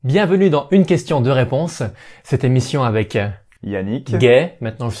Bienvenue dans Une question, deux réponses. Cette émission avec Yannick. Gay,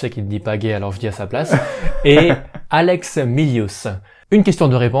 maintenant je sais qu'il ne dit pas gay alors je dis à sa place, et Alex Milius. Une question,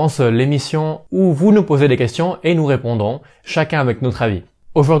 deux réponses, l'émission où vous nous posez des questions et nous répondons, chacun avec notre avis.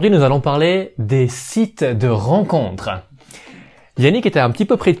 Aujourd'hui nous allons parler des sites de rencontres. Yannick était un petit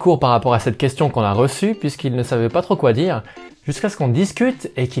peu pris de court par rapport à cette question qu'on a reçue puisqu'il ne savait pas trop quoi dire, jusqu'à ce qu'on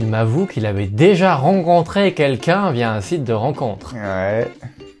discute et qu'il m'avoue qu'il avait déjà rencontré quelqu'un via un site de rencontre. Ouais,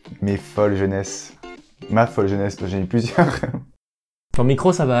 mes folles jeunesse. Ma folle jeunesse, j'en ai eu plusieurs. Ton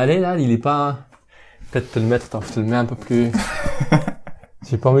micro ça va aller là, il est pas... Peut-être te le mettre, attends, je te le mets un peu plus...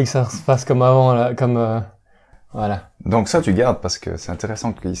 J'ai pas envie que ça se fasse comme avant là, comme... Voilà. Donc ça tu gardes parce que c'est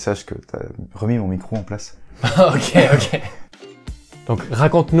intéressant qu'ils sachent que t'as remis mon micro en place. Ok. Donc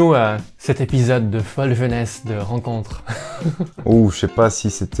raconte-nous cet épisode de folle jeunesse de rencontre. Je sais pas si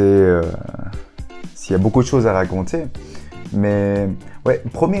c'était... s'il y a beaucoup de choses à raconter. Mais ouais,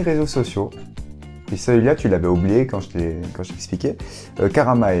 premiers réseaux sociaux. Puis celui-là, tu l'avais oublié quand je t'expliquais.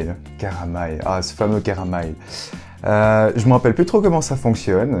 Caramel. Ce fameux Caramel. Je me rappelle plus trop comment ça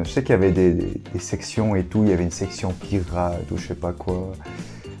fonctionne. Je sais qu'il y avait des sections et tout. Il y avait une section pirate ou je sais pas quoi.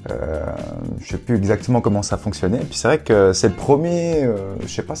 Je sais plus exactement comment ça fonctionnait. Puis c'est vrai que c'est le premier... je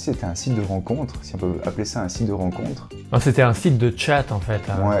sais pas si c'était un site de rencontre, si on peut appeler ça un site de rencontre. Non, c'était un site de chat en fait.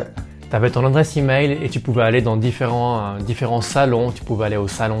 Ouais. T'avais ton adresse email et tu pouvais aller dans différents salons. Tu pouvais aller au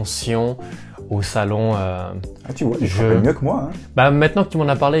salon Sion, au salon... tu vois, tu te rappelles mieux que moi. Hein. Bah maintenant que tu m'en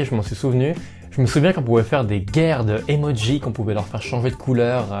as parlé, je m'en suis souvenu. Je me souviens qu'on pouvait faire des guerres de emojis, qu'on pouvait leur faire changer de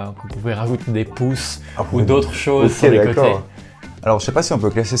couleur, qu'on pouvait rajouter des pouces ou d'autres choses sur les côtés. Alors je sais pas si on peut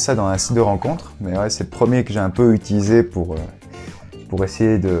classer ça dans un site de rencontre, mais ouais, c'est le premier que j'ai un peu utilisé pour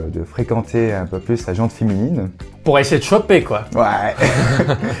essayer de fréquenter un peu plus la gente féminine. Pour essayer de choper quoi. Ouais.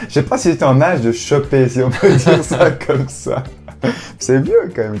 Je sais pas si j'étais en âge de choper, si on peut dire ça comme ça. C'est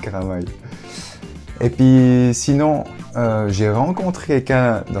vieux quand même, Caramel. Et puis sinon, j'ai rencontré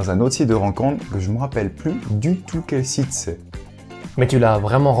quelqu'un dans un autre site de rencontre que je me rappelle plus du tout quel site c'est. Mais tu l'as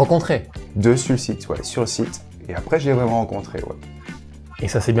vraiment rencontré? Sur le site, ouais, sur le site. Et après, je l'ai vraiment rencontré, ouais. Et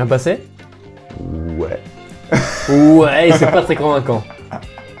ça s'est bien passé? Ouais. Ouais, c'est pas très convaincant.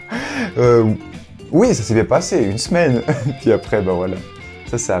 Oui, ça s'est bien passé, une semaine. Puis après, voilà,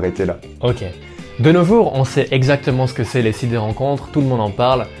 ça s'est arrêté là. Ok. De nos jours, on sait exactement ce que c'est les sites de rencontres, tout le monde en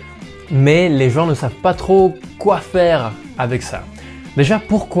parle, mais les gens ne savent pas trop quoi faire avec ça. Déjà,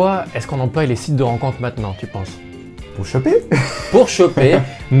 pourquoi est-ce qu'on emploie les sites de rencontres maintenant, tu penses? Pour choper? Pour choper,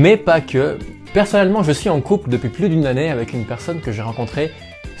 mais pas que. Personnellement, je suis en couple depuis plus d'une année avec une personne que j'ai rencontrée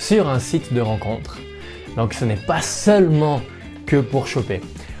sur un site de rencontre. Donc ce n'est pas seulement que pour choper.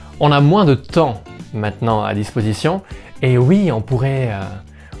 On a moins de temps maintenant à disposition et oui, on pourrait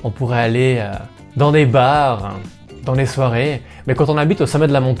aller dans des bars, dans des soirées, mais quand on habite au sommet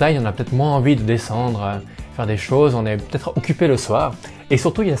de la montagne, on a peut-être moins envie de descendre, faire des choses, on est peut-être occupé le soir et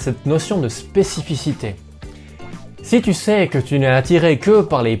surtout il y a cette notion de spécificité. Si tu sais que tu n'es attiré que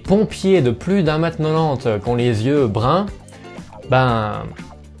par les pompiers de plus d'1,90 m qui ont les yeux bruns,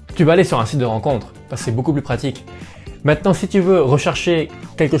 tu vas aller sur un site de rencontre, parce que c'est beaucoup plus pratique. Maintenant, si tu veux rechercher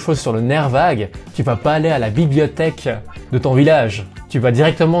quelque chose sur le nerf vague, tu vas pas aller à la bibliothèque de ton village, tu vas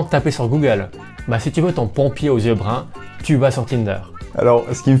directement taper sur Google. Si tu veux ton pompier aux yeux bruns, tu vas sur Tinder. Alors,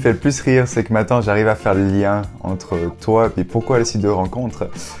 ce qui me fait le plus rire, c'est que maintenant j'arrive à faire le lien entre toi et pourquoi le site de rencontre.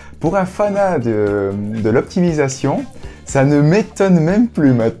 Pour un fanat de l'optimisation, ça ne m'étonne même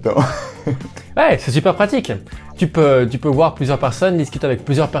plus maintenant. Ouais, c'est super pratique. Tu peux voir plusieurs personnes, discuter avec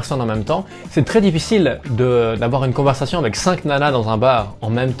plusieurs personnes en même temps. C'est très difficile d'avoir une conversation avec 5 nanas dans un bar en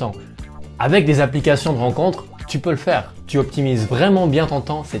même temps. Avec des applications de rencontre, tu peux le faire. Tu optimises vraiment bien ton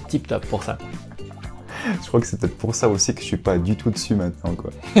temps, c'est tip top pour ça. Je crois que c'est peut-être pour ça aussi que je suis pas du tout dessus maintenant, quoi.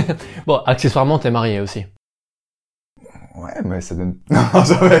 Bon, accessoirement, t'es marié aussi. Ouais, mais ça donne... Non,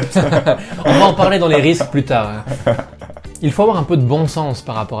 j'arrête. On va en parler dans les risques plus tard. Il faut avoir un peu de bon sens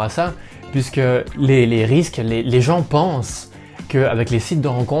par rapport à ça, puisque les risques, les gens pensent qu'avec les sites de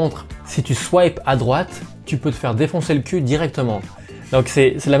rencontres, si tu swipes à droite, tu peux te faire défoncer le cul directement. Donc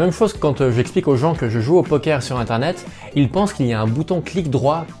c'est la même chose que quand j'explique aux gens que je joue au poker sur internet, ils pensent qu'il y a un bouton clic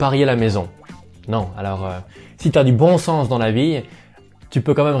droit parier la maison. Non, alors si tu as du bon sens dans la vie, tu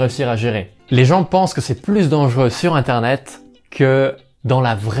peux quand même réussir à gérer. Les gens pensent que c'est plus dangereux sur internet que dans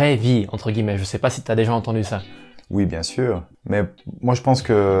la vraie vie, entre guillemets. Je sais pas si tu as déjà entendu ça. Oui, bien sûr. Mais moi, je pense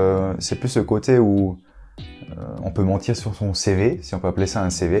que c'est plus ce côté où on peut mentir sur son CV, si on peut appeler ça un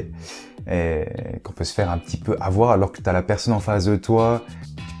CV, et qu'on peut se faire un petit peu avoir alors que tu as la personne en face de toi.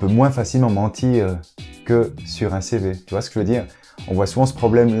 Tu peux moins facilement mentir que sur un CV. Tu vois ce que je veux dire? On voit souvent ce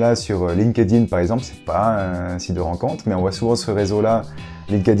problème-là sur LinkedIn, par exemple. C'est pas un site de rencontre, mais on voit souvent ce réseau-là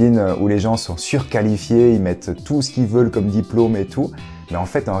LinkedIn où les gens sont surqualifiés, ils mettent tout ce qu'ils veulent comme diplôme et tout. Mais en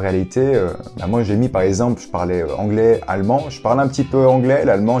fait, en réalité, moi j'ai mis par exemple, je parlais anglais, allemand, je parle un petit peu anglais,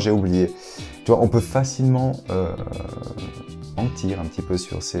 l'allemand j'ai oublié. Tu vois, on peut facilement mentir un petit peu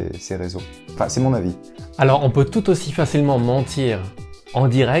sur ces réseaux. Enfin, c'est mon avis. Alors, on peut tout aussi facilement mentir en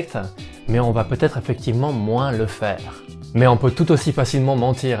direct, mais on va peut-être effectivement moins le faire. Mais on peut tout aussi facilement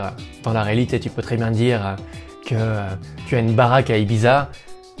mentir dans la réalité. Tu peux très bien dire que tu as une baraque à Ibiza.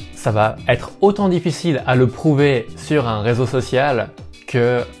 Ça va être autant difficile à le prouver sur un réseau social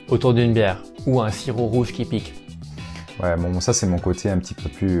que autour d'une bière ou un sirop rouge qui pique. Ouais, bon, ça c'est mon côté un petit peu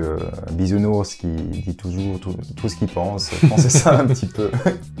plus bisounours qui dit toujours tout ce qu'il pense. Je pense que c'est ça un petit peu.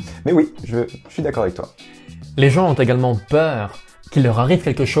 Mais oui, je suis d'accord avec toi. Les gens ont également peur qu'il leur arrive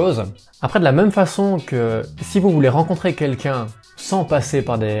quelque chose. Après, de la même façon que si vous voulez rencontrer quelqu'un sans passer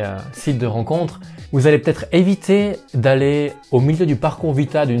par des sites de rencontres, vous allez peut-être éviter d'aller au milieu du parcours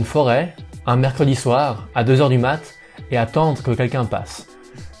vita d'une forêt un mercredi soir à 2h du mat et attendre que quelqu'un passe.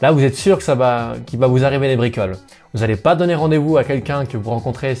 Là, vous êtes sûr que qu'il va vous arriver des bricoles. Vous n'allez pas donner rendez-vous à quelqu'un que vous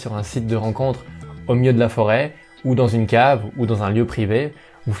rencontrez sur un site de rencontre au milieu de la forêt ou dans une cave ou dans un lieu privé.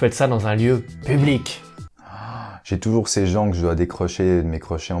 Vous faites ça dans un lieu public. J'ai toujours ces gens que je dois décrocher de mes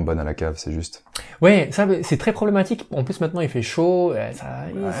crochets en bonne à la cave, c'est juste. Ouais, ça c'est très problématique. En plus maintenant il fait chaud.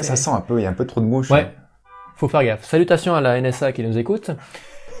 Ça sent un peu, il y a un peu trop de mouches. Ouais, faut faire gaffe. Salutations à la NSA qui nous écoute.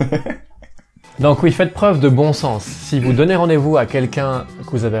 Donc oui, faites preuve de bon sens. Si vous donnez rendez-vous à quelqu'un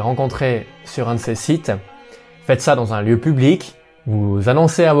que vous avez rencontré sur un de ces sites, faites ça dans un lieu public. Vous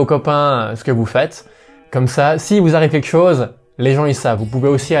annoncez à vos copains ce que vous faites. Comme ça, si vous arrive quelque chose, les gens ils savent. Vous pouvez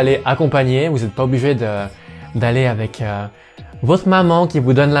aussi aller accompagner. Vous n'êtes pas obligé d'aller avec votre maman qui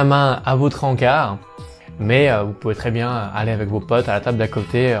vous donne la main à votre encart. Mais vous pouvez très bien aller avec vos potes à la table d'à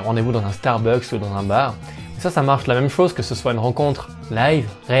côté, rendez-vous dans un Starbucks ou dans un bar. Et ça marche la même chose que ce soit une rencontre live,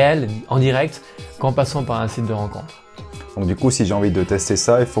 réelle, en direct, qu'en passant par un site de rencontre. Donc du coup, si j'ai envie de tester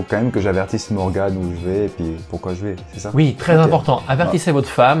ça, il faut quand même que j'avertisse Morgane où je vais et puis pourquoi je vais, c'est ça? Oui, très important. Avertissez votre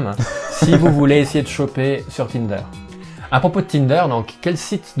femme si vous voulez essayer de choper sur Tinder. À propos de Tinder, donc, quel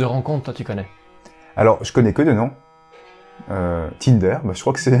site de rencontre toi tu connais? Alors, je connais que deux noms. Tinder, je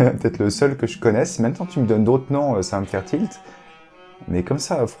crois que c'est peut-être le seul que je connaisse. Maintenant que tu me donnes d'autres noms, ça va me faire tilt. Mais comme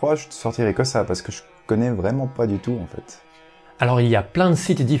ça, à froid, je te sortirai que ça, parce que je connais vraiment pas du tout, en fait. Alors, il y a plein de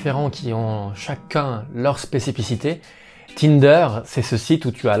sites différents qui ont chacun leur spécificité. Tinder, c'est ce site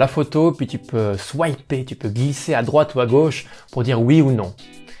où tu as la photo, puis tu peux swiper, tu peux glisser à droite ou à gauche pour dire oui ou non.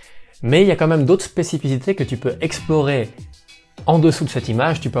 Mais il y a quand même d'autres spécificités que tu peux explorer en dessous de cette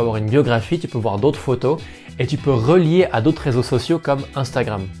image. Tu peux avoir une biographie, tu peux voir d'autres photos et tu peux relier à d'autres réseaux sociaux comme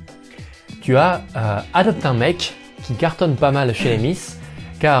Instagram. Tu as Adopte un mec qui cartonne pas mal chez les Miss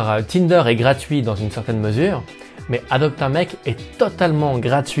car Tinder est gratuit dans une certaine mesure, mais Adopte un mec est totalement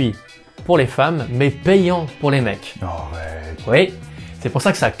gratuit pour les femmes mais payant pour les mecs. Oh, ouais. Oui, c'est pour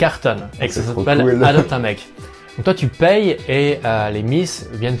ça que ça cartonne et que ça C'est trop s'appelle cool. Adopte un mec. Donc toi tu payes et les Miss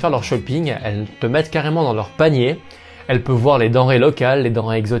viennent faire leur shopping, elles te mettent carrément dans leur panier. Elle peut voir les denrées locales, les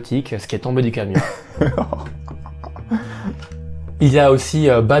denrées exotiques, ce qui est tombé du camion. Il y a aussi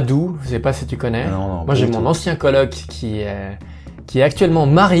Badoo, je sais pas si tu connais. Non, moi j'ai mon ancien coloc qui est actuellement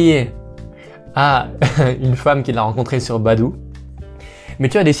marié à une femme qu'il a rencontrée sur Badoo. Mais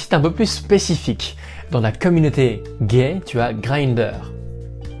tu as des sites un peu plus spécifiques. Dans la communauté gay, tu as Grindr.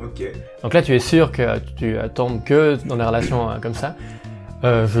 Ok. Donc là tu es sûr que tu tombes que dans des relations comme ça.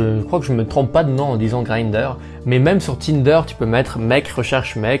 Je crois que je me trompe pas de nom en disant Grindr, mais même sur Tinder, tu peux mettre mec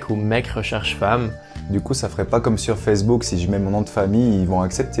recherche mec ou mec recherche femme. Du coup, ça ferait pas comme sur Facebook, si je mets mon nom de famille, ils vont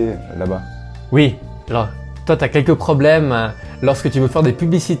accepter là-bas. Oui, alors toi tu as quelques problèmes lorsque tu veux faire des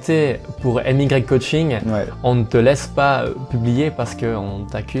publicités pour MY Coaching, Ouais. on ne te laisse pas publier parce qu'on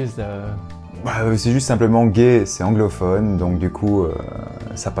t'accuse de... C'est juste simplement gay, c'est anglophone, donc du coup,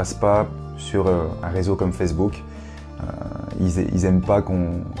 ça passe pas sur un réseau comme Facebook. Ils aiment pas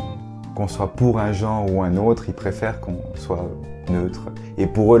qu'on soit pour un genre ou un autre, ils préfèrent qu'on soit neutre. Et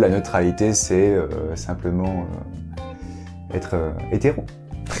pour eux, la neutralité, c'est simplement être hétéro.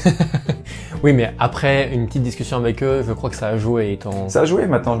 Oui, mais après une petite discussion avec eux, je crois que ça a joué. Ça a joué,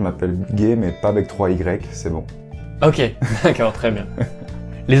 maintenant je m'appelle gay, mais pas avec 3 Y, c'est bon. Ok, d'accord, très bien.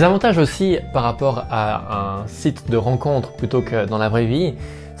 Les avantages aussi par rapport à un site de rencontre plutôt que dans la vraie vie,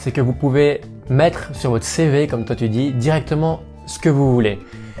 c'est que vous pouvez mettre sur votre CV, comme toi tu dis, directement ce que vous voulez.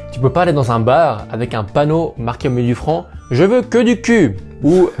 Tu peux pas aller dans un bar avec un panneau marqué au milieu du front « Je veux que du cul »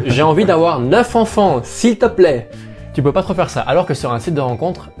 ou « J'ai envie d'avoir 9 enfants, s'il te plaît ». Tu peux pas trop faire ça. Alors que sur un site de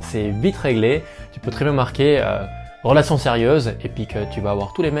rencontre, c'est vite réglé. Tu peux très bien marquer relation sérieuse et puis que tu vas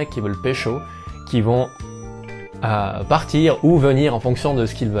avoir tous les mecs qui veulent pécho, qui vont partir ou venir en fonction de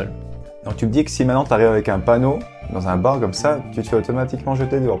ce qu'ils veulent. Donc tu me dis que si maintenant tu arrives avec un panneau dans un bar comme ça, tu te fais automatiquement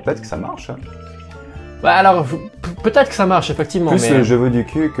jeter dehors. Peut-être que ça marche. Hein. Bah alors, peut-être que ça marche, effectivement. Plus mais... je veux du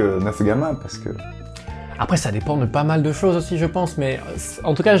cul que 9 gamins, parce que... Après, ça dépend de pas mal de choses aussi, je pense. Mais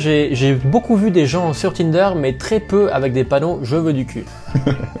en tout cas, j'ai beaucoup vu des gens sur Tinder, mais très peu avec des panneaux « je veux du cul ».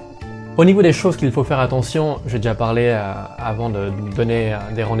 Au niveau des choses qu'il faut faire attention, j'ai déjà parlé avant de donner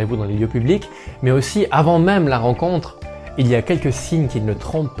des rendez-vous dans les lieux publics, mais aussi avant même la rencontre, il y a quelques signes qui ne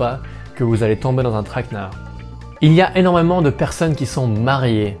trompent pas que vous allez tomber dans un traquenard. Il y a énormément de personnes qui sont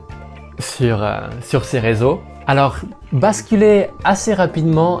mariées sur ces réseaux. Alors, basculez assez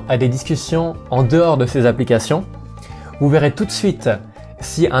rapidement à des discussions en dehors de ces applications. Vous verrez tout de suite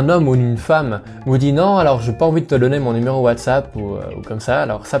si un homme ou une femme vous dit non, alors j'ai pas envie de te donner mon numéro WhatsApp ou comme ça.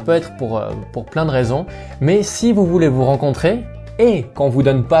 Alors ça peut être pour plein de raisons. Mais si vous voulez vous rencontrer et qu'on vous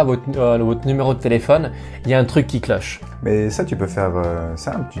donne pas votre numéro de téléphone, il y a un truc qui cloche. Mais ça, tu peux faire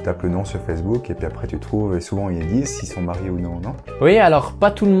simple. Tu tapes le nom sur Facebook et puis après tu trouves, et souvent ils disent s'ils sont mariés ou non, non? Oui, alors pas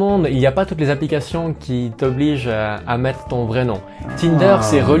tout le monde, il n'y a pas toutes les applications qui t'obligent à mettre ton vrai nom. Tinder,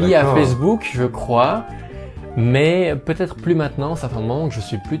 c'est relié à Facebook, je crois, mais peut-être plus maintenant, ça fait un moment que je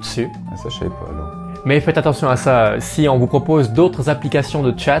suis plus dessus. Ah, ça, je savais pas, alors. Mais faites attention à ça, si on vous propose d'autres applications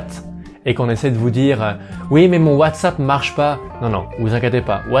de chat et qu'on essaie de vous dire « Oui, mais mon WhatsApp marche pas », non, vous inquiétez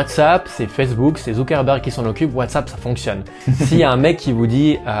pas. WhatsApp, c'est Facebook, c'est Zuckerberg qui s'en occupe, WhatsApp, ça fonctionne. S'il y a un mec qui vous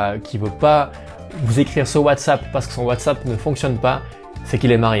dit qu'il veut pas vous écrire sur WhatsApp parce que son WhatsApp ne fonctionne pas, c'est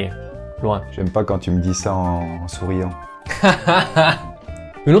qu'il est marié. Loin. J'aime pas quand tu me dis ça en souriant.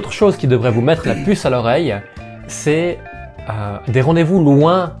 Une autre chose qui devrait vous mettre la puce à l'oreille, c'est des rendez-vous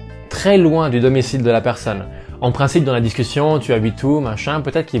loin, très loin du domicile de la personne. En principe, dans la discussion, tu habites où, machin,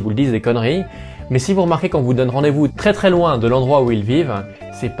 peut-être qu'ils vous le disent des conneries, mais si vous remarquez qu'on vous donne rendez-vous très très loin de l'endroit où ils vivent,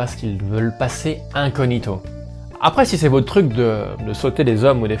 c'est parce qu'ils veulent passer incognito. Après, si c'est votre truc de sauter des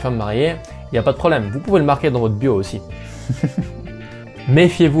hommes ou des femmes mariées, il n'y a pas de problème, vous pouvez le marquer dans votre bio aussi.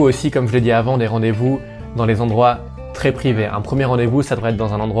 Méfiez-vous aussi, comme je l'ai dit avant, des rendez-vous dans les endroits très privés. Un premier rendez-vous, ça devrait être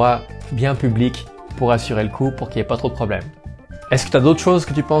dans un endroit bien public pour assurer le coup, pour qu'il n'y ait pas trop de problèmes. Est-ce que tu as d'autres choses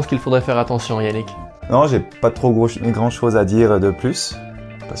que tu penses qu'il faudrait faire attention, Yannick? Non, j'ai pas trop grand chose à dire de plus,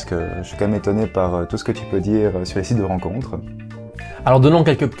 parce que je suis quand même étonné par tout ce que tu peux dire sur les sites de rencontres. Alors donnons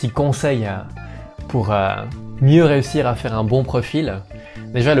quelques petits conseils pour mieux réussir à faire un bon profil.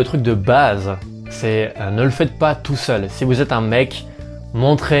 Déjà, le truc de base, c'est ne le faites pas tout seul. Si vous êtes un mec,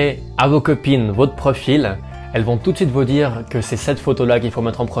 montrez à vos copines votre profil. Elles vont tout de suite vous dire que c'est cette photo-là qu'il faut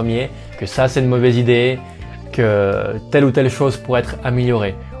mettre en premier, que ça c'est une mauvaise idée, que telle ou telle chose pourrait être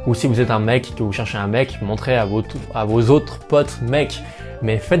améliorée. Ou si vous êtes un mec, que vous cherchez un mec, montrez à vos autres potes mecs.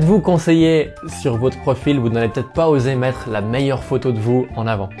 Mais faites-vous conseiller sur votre profil, vous n'allez peut-être pas oser mettre la meilleure photo de vous en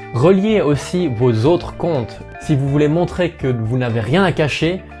avant. Reliez aussi vos autres comptes. Si vous voulez montrer que vous n'avez rien à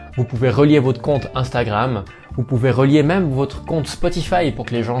cacher, vous pouvez relier votre compte Instagram, vous pouvez relier même votre compte Spotify pour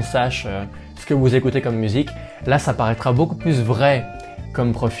que les gens sachent ce que vous écoutez comme musique. Là, ça paraîtra beaucoup plus vrai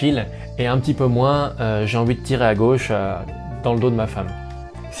comme profil et un petit peu moins j'ai envie de tirer à gauche dans le dos de ma femme.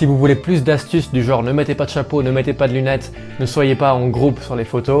 Si vous voulez plus d'astuces du genre ne mettez pas de chapeau, ne mettez pas de lunettes, ne soyez pas en groupe sur les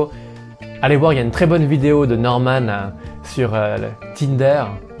photos, allez voir, il y a une très bonne vidéo de Norman sur Tinder.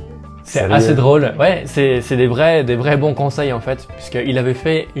 C'est assez drôle. Ouais, c'est des vrais bons conseils en fait, puisqu'il avait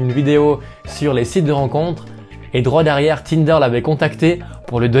fait une vidéo sur les sites de rencontres et droit derrière, Tinder l'avait contacté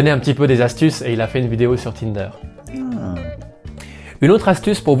pour lui donner un petit peu des astuces et il a fait une vidéo sur Tinder. Une autre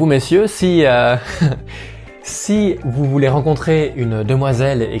astuce pour vous messieurs, si vous voulez rencontrer une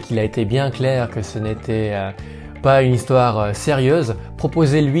demoiselle et qu'il a été bien clair que ce n'était pas une histoire sérieuse,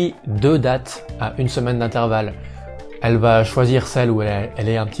 proposez-lui 2 dates à 1 semaine d'intervalle. Elle va choisir celle où elle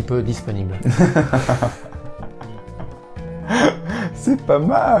est un petit peu disponible. C'est pas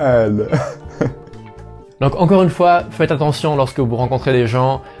mal. Donc encore une fois, faites attention lorsque vous rencontrez des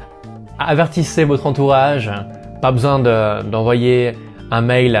gens, avertissez votre entourage, pas besoin d'envoyer un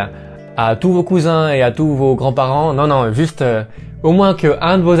mail à tous vos cousins et à tous vos grands-parents, non, juste au moins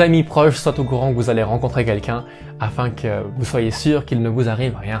qu'un de vos amis proches soit au courant que vous allez rencontrer quelqu'un afin que vous soyez sûr qu'il ne vous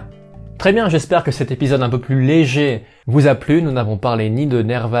arrive rien. Très bien, j'espère que cet épisode un peu plus léger vous a plu. Nous n'avons parlé ni de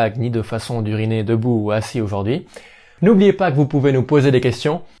nerfs vagues, ni de façon d'uriner debout ou assis aujourd'hui. N'oubliez pas que vous pouvez nous poser des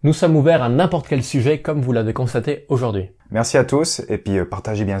questions. Nous sommes ouverts à n'importe quel sujet comme vous l'avez constaté aujourd'hui. Merci à tous et puis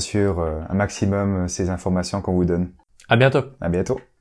partagez bien sûr un maximum ces informations qu'on vous donne. À bientôt. À bientôt.